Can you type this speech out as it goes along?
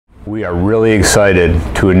We are really excited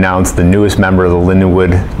to announce the newest member of the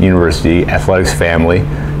Lindenwood University athletics family,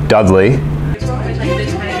 Dudley.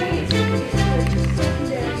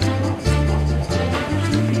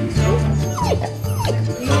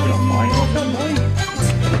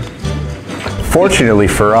 Fortunately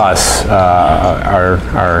for us,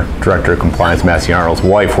 our director of compliance, Matthew Arnold's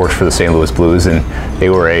wife, works for the St. Louis Blues, and they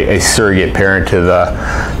were a surrogate parent to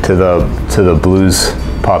the Blues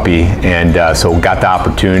puppy, and so got the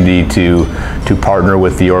opportunity to partner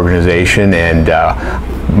with the organization. And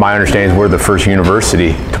my understanding is we're the first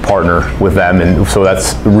university to partner with them, and so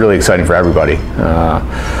that's really exciting for everybody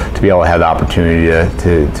to be able to have the opportunity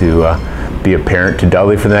to be a parent to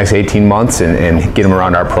Dudley for the next 18 months and get him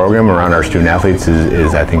around our program, around our student athletes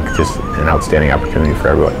is I think just an outstanding opportunity for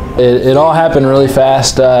everybody. It all happened really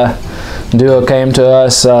fast. Duo came to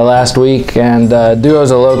us last week, and Duo is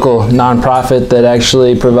a local nonprofit that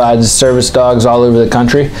actually provides service dogs all over the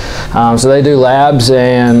country. So they do labs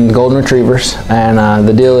and golden retrievers, and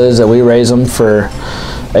the deal is that we raise them for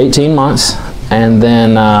 18 months, and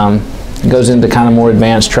then goes into kind of more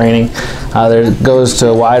advanced training. There goes to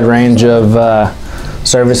a wide range of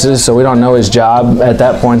services, so we don't know his job. At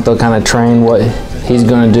that point, they'll kind of train what he's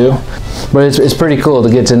going to do. But it's pretty cool to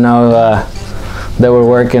get to know that we're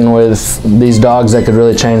working with these dogs that could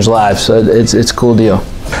really change lives. So it's a cool deal.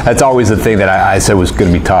 That's always the thing that I said was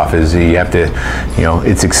going to be tough, is you have to,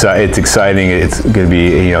 it's exciting, it's going to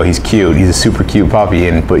be, he's cute, he's a super cute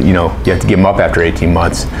puppy, but you have to give him up after 18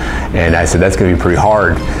 months. And I said that's going to be pretty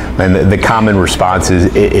hard. And the common response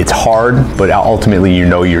is it's hard, but ultimately you're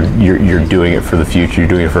doing it for the future, you're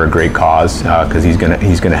doing it for a great cause, because he's going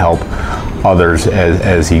to help others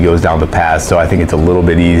as he goes down the path. So I think it's a little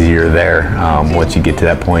bit easier there once you get to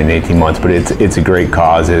that point in 18 months. But it's a great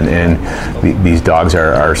cause, and these dogs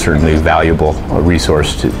are certainly a valuable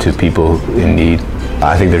resource to people in need.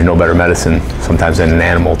 I think there's no better medicine sometimes than an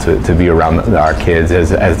animal to be around our kids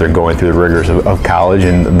as they're going through the rigors of college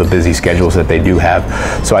and the busy schedules that they do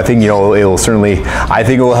have. So I think it'll certainly, I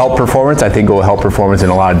think it will help performance. I think it will help performance in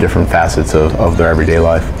a lot of different facets of their everyday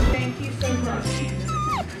life.